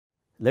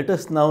Let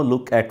us now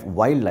look at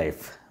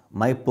wildlife,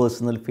 my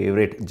personal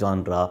favorite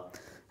genre,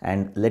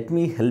 and let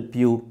me help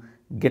you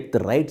get the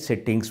right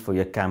settings for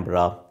your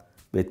camera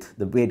with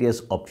the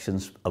various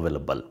options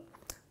available.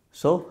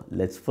 So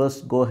let's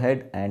first go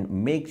ahead and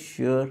make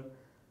sure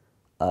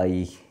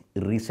I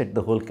reset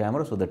the whole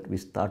camera so that we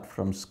start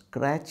from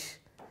scratch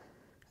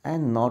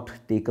and not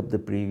take up the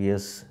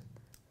previous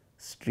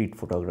street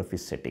photography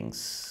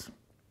settings.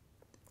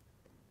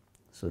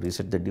 So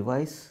reset the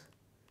device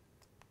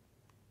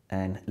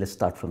and let's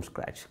start from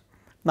scratch.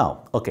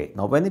 Now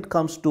when it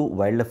comes to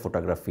wildlife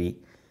photography,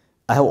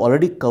 I have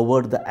already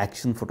covered the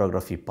action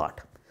photography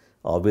part.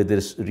 Where there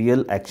is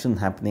real action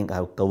happening, I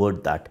have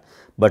covered that.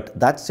 But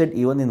that said,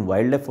 even in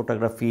wildlife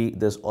photography,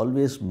 there's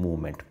always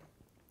movement.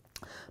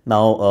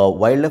 Now,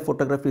 wildlife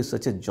photography is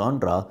such a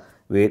genre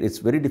where it's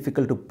very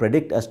difficult to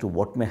predict as to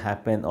what may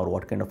happen or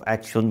what kind of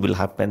action will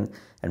happen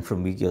and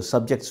from which your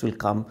subjects will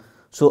come.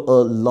 So,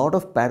 a lot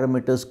of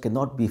parameters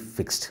cannot be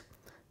fixed.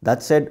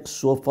 That said,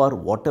 so far,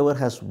 whatever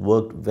has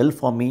worked well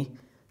for me,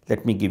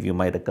 let me give you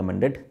my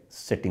recommended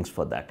settings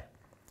for that.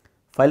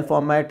 File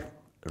format,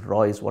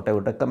 RAW is what I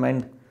would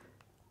recommend.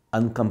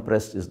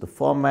 Uncompressed is the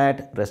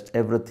format. Rest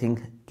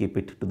everything, keep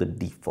it to the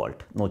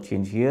default. No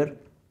change here.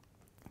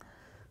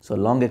 So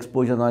long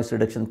exposure noise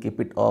reduction, keep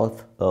it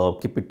off,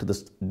 keep it to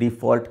the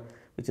default,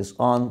 which is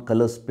on.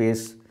 Color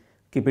space,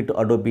 keep it to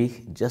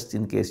Adobe just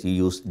in case you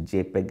use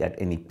JPEG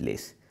at any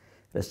place.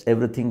 Rest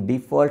everything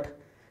default.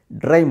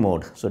 Dry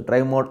mode. So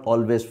dry mode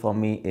always for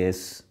me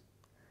is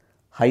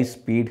high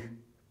speed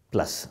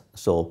plus.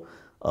 So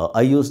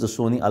I use the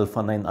Sony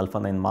Alpha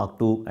 9 Mark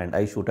II and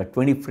I shoot at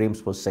 20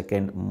 frames per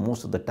second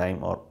most of the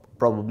time or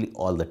probably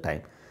all the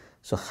time.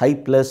 So high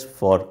plus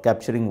for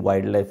capturing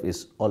wildlife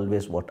is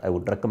always what I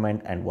would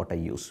recommend and what I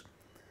use.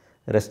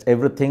 Rest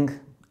everything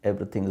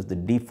is the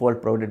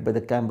default provided by the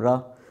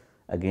camera.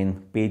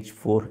 Again, page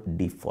 4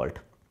 default.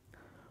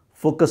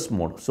 Focus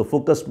mode. So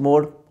focus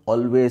mode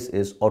always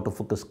is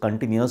autofocus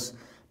continuous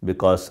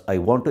because I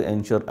want to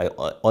ensure I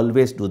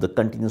always do the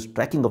continuous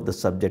tracking of the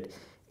subject,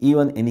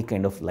 even any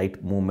kind of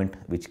light movement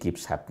which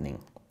keeps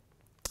happening.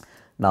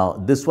 Now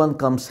this one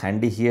comes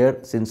handy here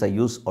since I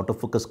use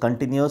autofocus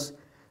continuous.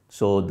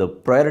 So the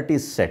priority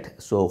is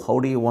set. So how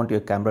do you want your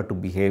camera to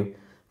behave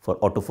for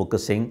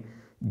autofocusing?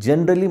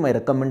 Generally my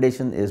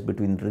recommendation is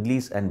between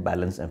release and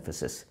balance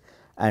emphasis.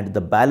 And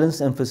the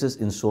balance emphasis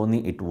in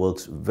Sony, it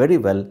works very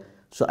well.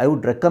 So I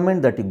would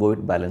recommend that you go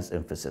with balance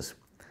emphasis.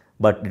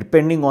 But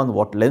depending on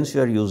what lens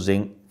you are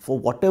using, for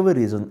whatever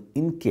reason,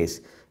 in case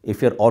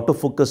if your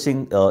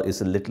autofocusing is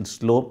a little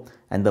slow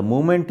and the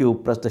moment you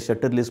press the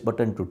shutter release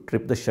button to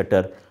trip the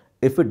shutter,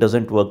 if it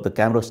doesn't work, the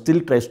camera still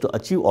tries to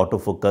achieve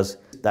autofocus.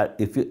 That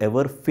if you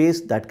ever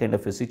face that kind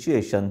of a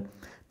situation,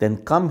 then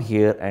come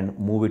here and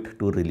move it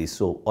to release.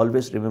 So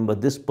always remember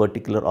this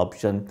particular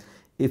option.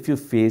 If you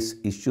face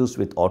issues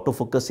with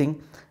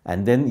autofocusing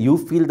and then you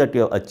feel that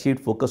you have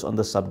achieved focus on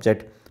the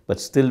subject, but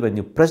still when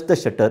you press the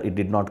shutter, it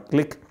did not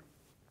click,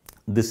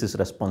 this is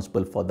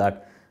responsible for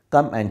that.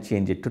 Come and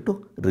change it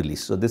to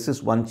release. So this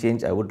is one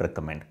change I would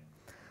recommend.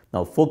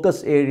 Now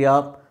focus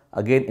area,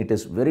 again it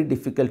is very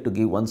difficult to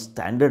give one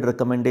standard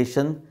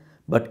recommendation,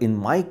 but in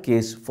my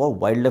case for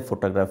wildlife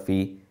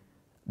photography,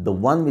 the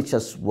one which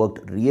has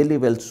worked really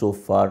well so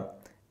far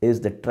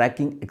is the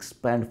tracking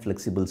expand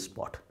flexible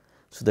spot.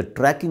 So the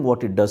tracking,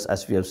 what it does,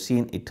 as we have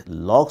seen, it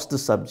locks the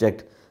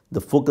subject,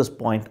 the focus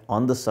point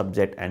on the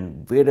subject,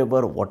 and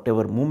wherever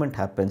whatever movement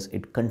happens,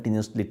 it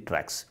continuously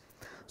tracks.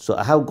 So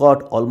I have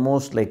got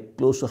almost like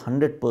close to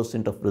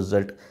 100% of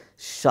result,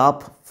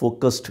 sharp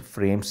focused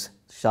frames,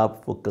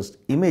 sharp focused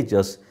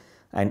images,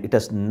 and it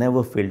has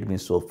never failed me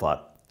so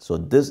far. So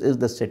this is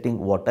the setting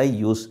what I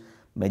use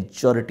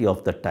majority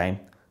of the time.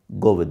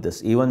 Go with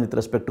this. Even with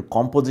respect to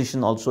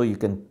composition also, you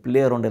can play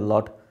around a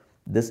lot.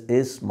 This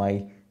is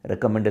my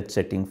recommended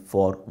setting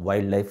for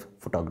wildlife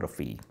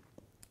photography.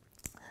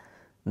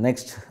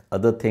 Next,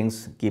 other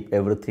things, keep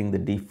everything the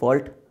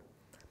default.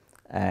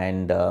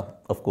 And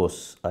of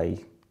course, go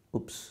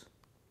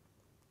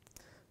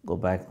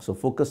back. So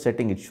focus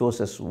setting, it shows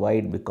as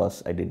wide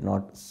because I did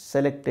not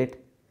select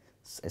it.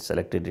 I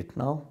selected it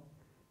now.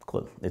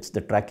 Cool. It's the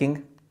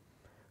tracking.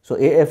 So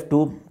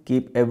AF2,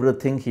 keep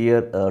everything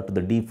here to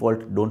the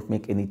default. Don't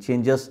make any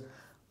changes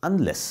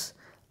unless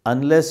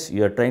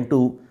you are trying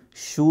to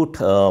shoot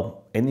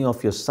any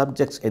of your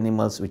subjects,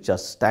 animals which are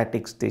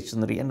static,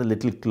 stationary and a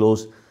little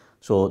close.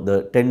 So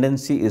the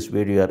tendency is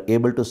where you are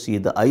able to see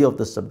the eye of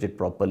the subject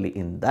properly.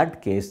 In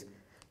that case,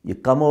 you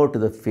come over to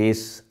the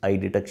face eye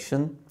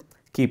detection,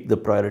 keep the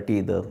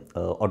priority, the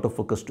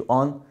autofocus to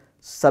on.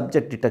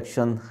 Subject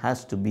detection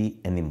has to be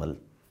animal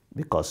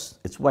because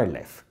it's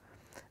wildlife.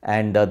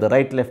 And the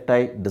right left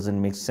eye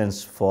doesn't make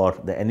sense for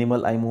the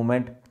animal eye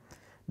movement.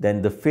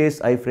 Then the face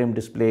iframe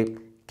display,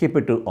 keep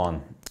it to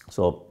on.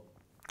 So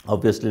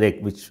obviously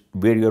like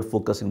where you are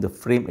focusing the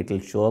frame, it will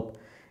show up.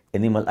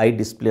 Animal eye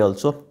display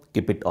also,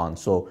 keep it on.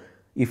 So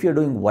if you are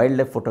doing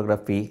wildlife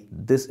photography,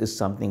 this is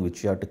something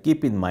which you have to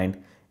keep in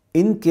mind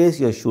in case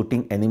you are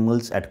shooting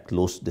animals at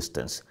close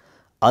distance.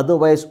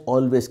 Otherwise,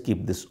 always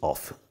keep this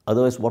off.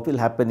 Otherwise, what will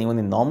happen even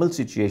in normal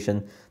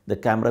situation, the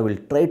camera will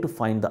try to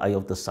find the eye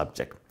of the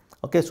subject.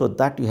 Okay, so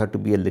that you have to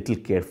be a little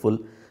careful.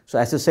 So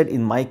as I said,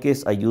 in my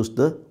case, I use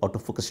the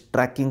autofocus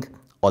tracking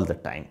all the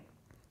time.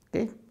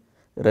 Okay,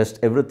 rest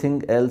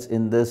everything else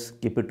in this,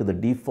 keep it to the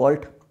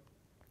default.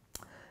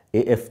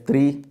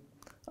 AF3,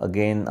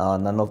 again,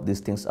 none of these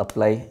things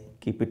apply.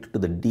 Keep it to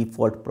the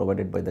default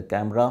provided by the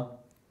camera.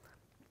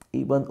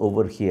 Even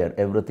over here,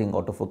 everything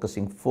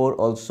autofocusing 4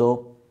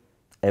 also,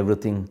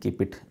 everything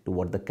keep it to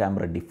what the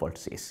camera default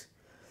says.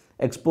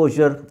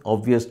 Exposure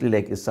obviously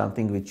like is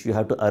something which you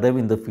have to arrive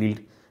in the field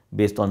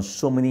based on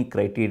so many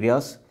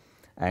criterias,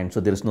 and so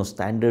there is no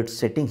standard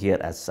setting here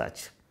as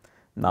such.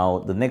 Now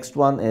the next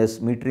one is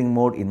metering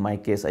mode. In my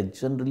case, I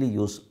generally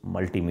use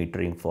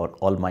multi-metering for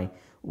all my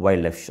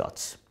wildlife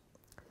shots.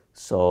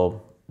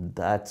 So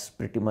that's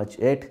pretty much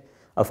it.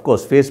 Of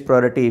course, face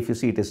priority, if you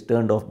see, it is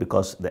turned off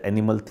because the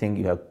animal thing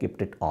you have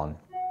kept it on.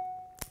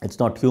 It's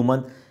not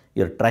human,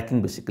 you're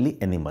tracking basically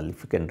animal,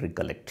 if you can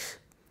recollect.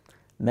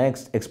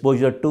 Next,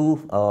 exposure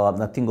 2,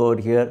 nothing over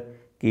here,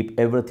 keep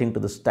everything to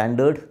the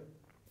standard.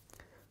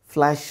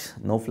 Flash,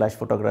 no flash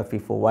photography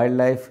for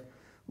wildlife.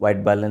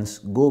 White balance,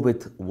 go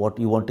with what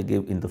you want to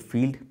give in the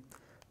field.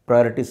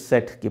 Priority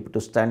set, keep it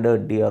to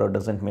standard. DRO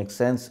doesn't make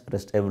sense.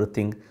 Rest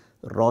everything,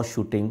 raw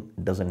shooting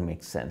doesn't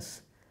make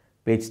sense.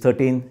 Page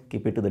 13,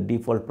 keep it to the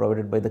default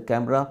provided by the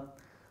camera.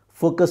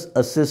 Focus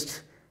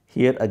assist,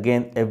 here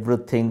again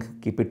everything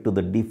keep it to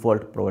the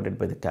default provided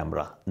by the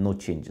camera, no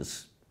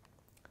changes.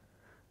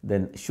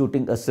 Then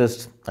shooting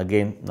assist,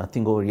 again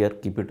nothing over here,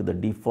 keep it to the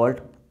default.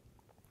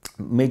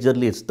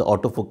 Majorly it's the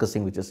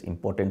autofocusing which is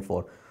important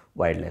for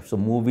wildlife. So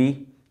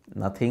movie,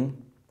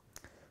 nothing.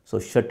 So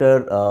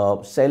shutter,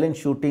 silent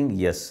shooting,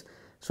 yes.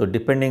 So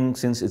depending,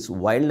 since it's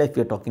wildlife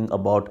we are talking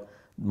about,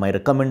 my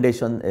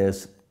recommendation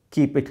is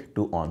keep it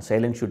to on.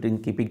 Silent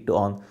shooting, keep it to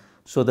on,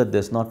 so that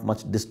there's not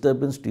much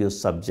disturbance to your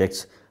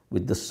subjects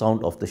with the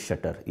sound of the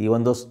shutter.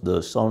 Even though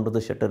the sound of the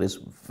shutter is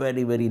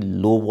very, very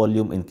low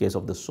volume in case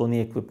of the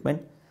Sony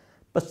equipment,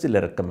 but still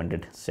a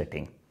recommended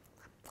setting.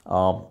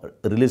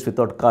 Release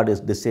without card is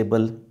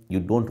disabled.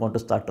 You don't want to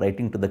start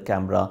writing to the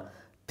camera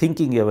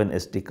thinking you have an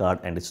SD card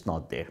and it's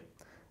not there.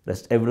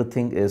 Rest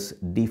everything is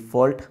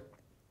default.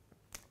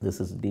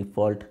 This is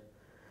default.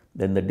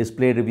 Then the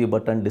display review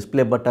button,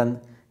 display button,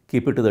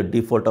 keep it to the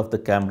default of the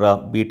camera,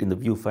 be it in the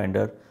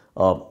viewfinder.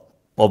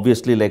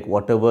 Obviously, like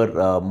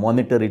whatever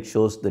monitor it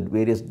shows, the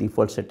various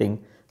default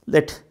setting,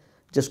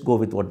 just go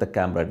with what the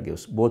camera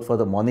gives, both for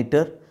the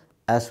monitor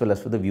as well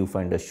as for the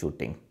viewfinder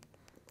shooting.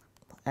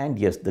 And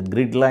yes, the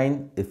grid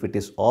line, if it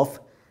is off,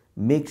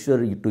 make sure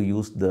to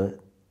use the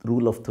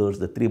rule of thirds,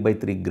 the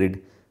 3x3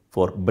 grid,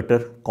 for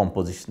better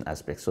composition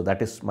aspects. So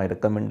that is my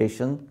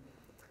recommendation.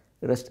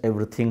 Rest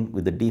everything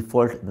with the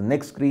default. The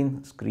next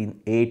screen, screen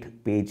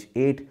 8, page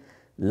 8,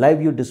 live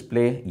view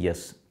display,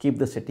 yes, keep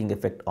the setting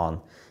effect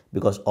on,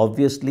 because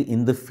obviously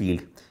in the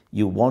field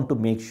you want to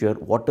make sure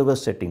whatever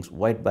settings,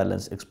 white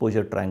balance,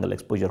 exposure triangle,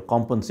 exposure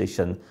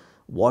compensation,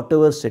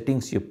 whatever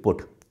settings you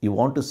put, you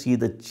want to see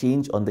the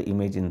change on the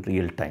image in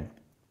real time,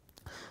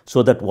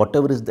 so that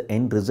whatever is the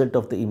end result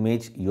of the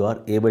image, you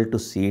are able to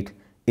see it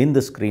in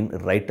the screen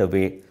right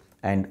away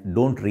and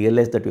don't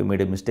realize that you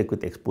made a mistake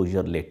with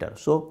exposure later.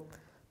 So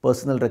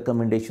personal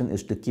recommendation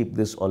is to keep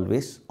this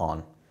always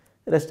on.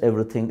 Rest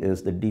everything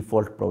is the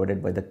default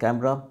provided by the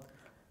camera.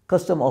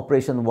 Custom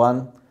operation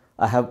 1,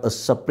 I have a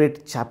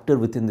separate chapter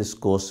within this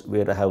course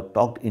where I have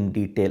talked in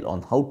detail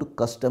on how to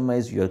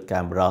customize your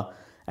camera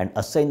and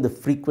assign the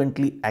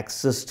frequently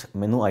accessed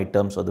menu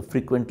items or the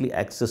frequently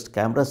accessed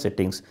camera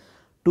settings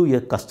to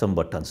your custom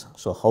buttons.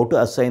 So how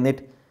to assign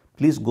it,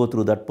 please go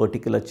through that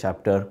particular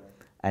chapter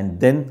and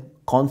then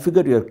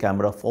configure your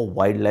camera for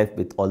wildlife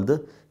with all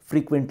the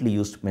frequently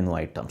used menu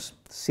items.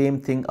 Same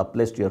thing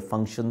applies to your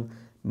function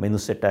menu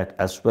set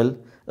as well.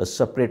 A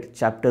separate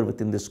chapter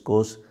within this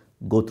course,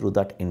 go through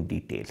that in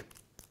detail.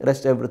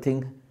 Rest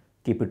everything,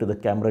 keep it to the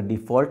camera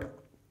default.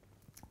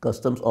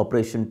 Customs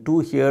operation 2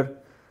 here,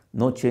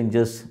 no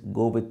changes,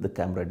 go with the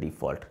camera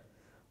default.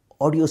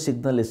 Audio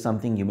signal is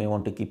something you may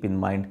want to keep in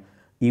mind.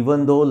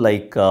 Even though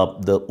like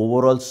the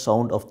overall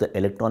sound of the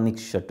electronic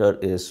shutter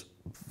is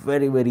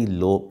very, very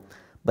low,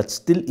 but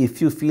still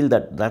if you feel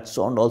that that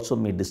sound also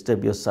may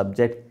disturb your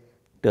subject,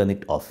 turn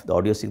it off. The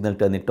audio signal,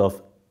 turn it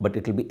off, but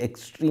it will be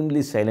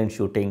extremely silent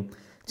shooting.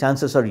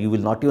 Chances are you will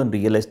not even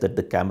realize that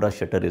the camera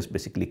shutter is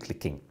basically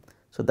clicking.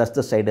 So that's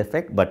the side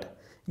effect, but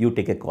you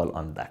take a call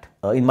on that.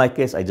 In my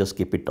case, I just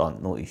keep it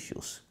on, no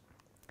issues.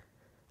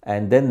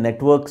 And then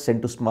network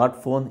sent to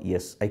smartphone.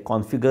 Yes, I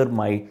configure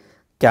my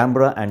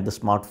camera and the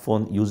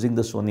smartphone using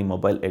the Sony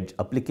Mobile Edge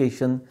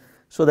application,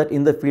 so that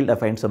in the field I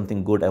find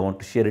something good, I want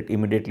to share it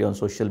immediately on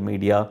social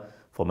media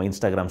for my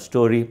Instagram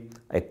story,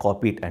 I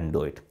copy it and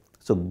do it.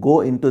 So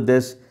go into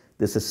this.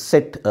 This is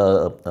set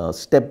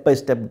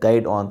step-by-step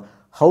guide on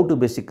how to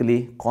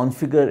basically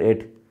configure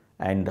it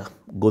and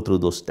go through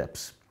those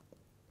steps.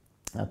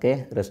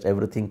 Okay, rest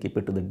everything keep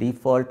it to the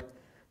default.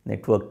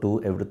 Network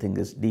 2, everything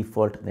is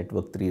default.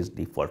 Network 3 is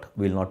default.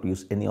 We will not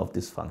use any of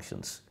these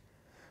functions.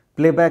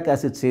 Playback,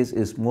 as it says,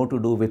 is more to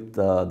do with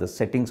the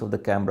settings of the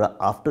camera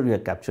after you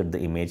have captured the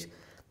image,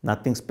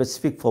 nothing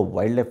specific for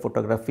wildlife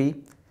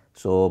photography.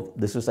 So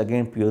this is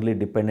again purely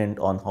dependent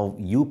on how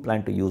you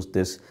plan to use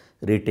this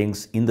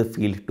ratings in the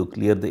field to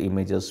clear the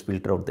images,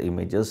 filter out the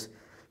images.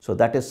 So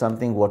that is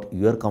something what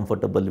you are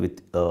comfortable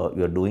with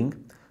you are doing.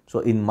 So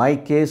in my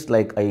case,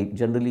 like I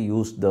generally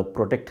use the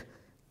protect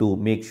to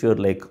make sure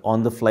like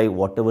on the fly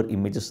whatever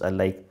images I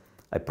like,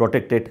 I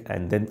protect it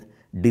and then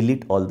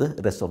delete all the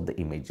rest of the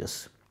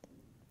images.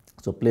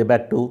 So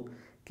playback 2,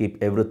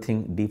 keep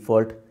everything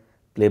default.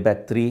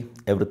 Playback 3,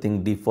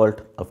 everything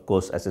default. Of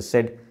course, as I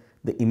said,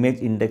 the image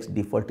index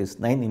default is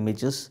 9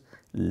 images,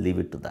 leave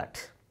it to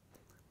that.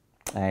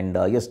 And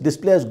yes,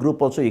 display as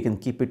group also you can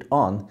keep it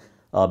on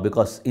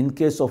because in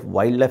case of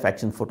wildlife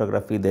action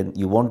photography, then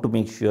you want to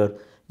make sure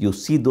you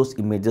see those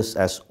images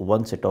as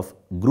one set of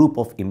group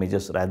of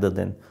images rather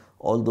than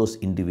all those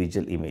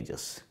individual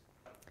images.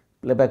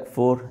 Playback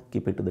 4,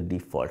 keep it to the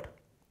default.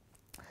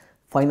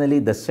 Finally,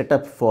 the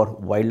setup for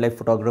wildlife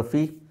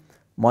photography,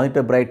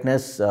 monitor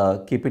brightness,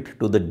 keep it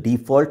to the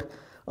default.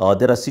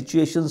 There are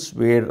situations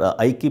where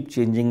I keep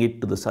changing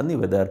it to the sunny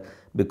weather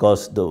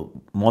because the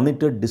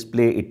monitor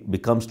display, it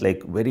becomes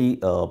like very,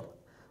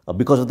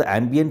 because of the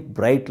ambient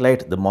bright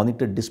light, the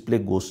monitor display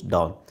goes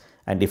down.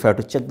 And if I have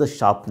to check the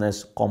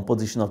sharpness,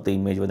 composition of the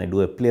image, when I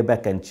do a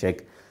playback and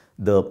check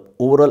the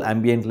overall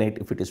ambient light,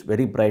 if it is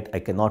very bright, I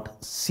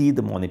cannot see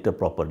the monitor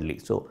properly.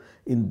 So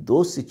in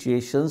those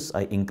situations,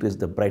 I increase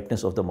the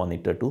brightness of the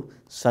monitor to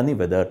sunny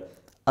weather,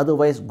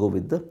 otherwise go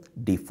with the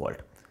default.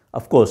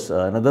 Of course,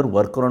 another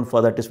workaround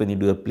for that is when you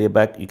do a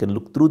playback, you can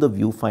look through the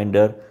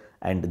viewfinder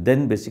and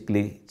then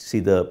basically see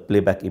the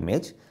playback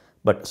image,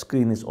 but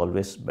screen is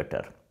always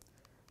better.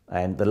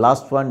 And the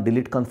last one,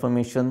 delete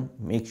confirmation,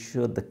 make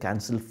sure the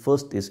cancel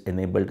first is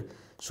enabled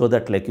so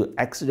that like you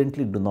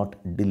accidentally do not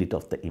delete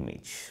off the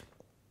image.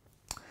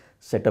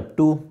 Setup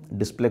 2,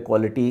 display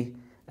quality,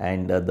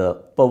 and the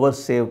power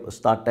save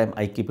start time,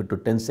 I keep it to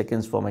 10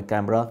 seconds for my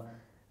camera,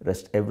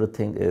 rest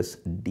everything is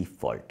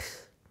default.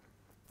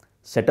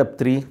 Setup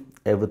 3,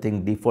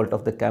 everything default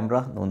of the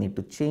camera, no need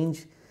to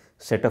change.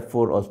 Setup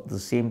 4 also the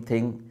same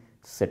thing.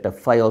 Setup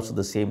 5 also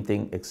the same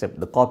thing, except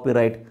the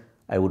copyright.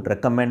 I would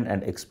recommend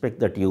and expect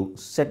that you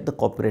set the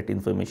copyright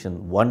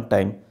information one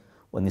time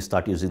when you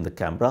start using the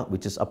camera,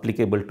 which is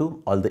applicable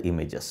to all the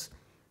images,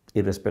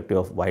 irrespective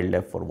of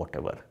wildlife or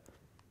whatever.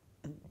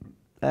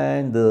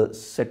 And the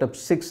setup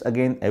 6,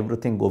 again,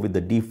 everything go with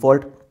the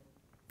default.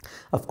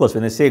 Of course,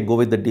 when I say go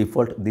with the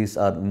default, these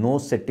are no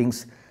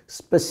settings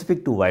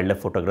specific to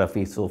wildlife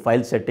photography. So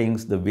file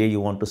settings, the way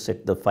you want to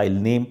set the file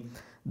name,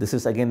 this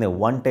is again a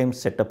one-time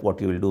setup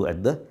what you will do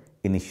at the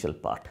initial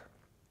part.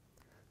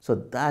 So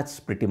that's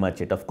pretty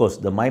much it. Of course,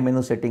 the My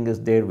Menu setting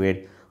is there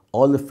where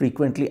all the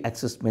frequently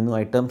accessed menu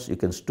items, you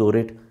can store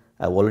it.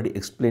 I've already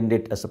explained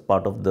it as a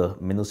part of the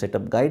menu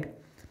setup guide.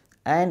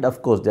 And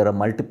of course, there are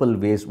multiple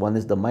ways. One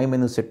is the My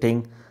Menu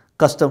setting,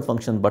 custom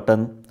function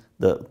button,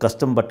 the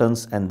custom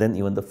buttons, and then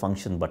even the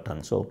function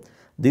button. So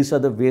these are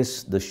the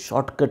ways, the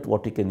shortcut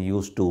what you can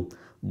use to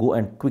go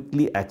and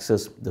quickly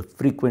access the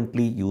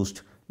frequently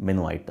used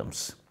menu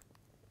items.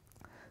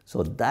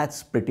 So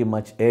that's pretty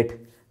much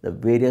it, the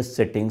various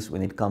settings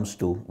when it comes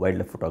to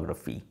wildlife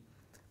photography.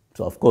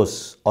 So of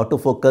course,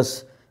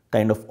 autofocus,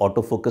 kind of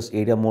autofocus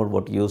area mode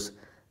what you use.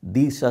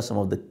 These are some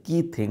of the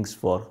key things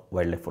for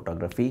wildlife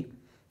photography,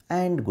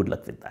 and good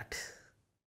luck with that.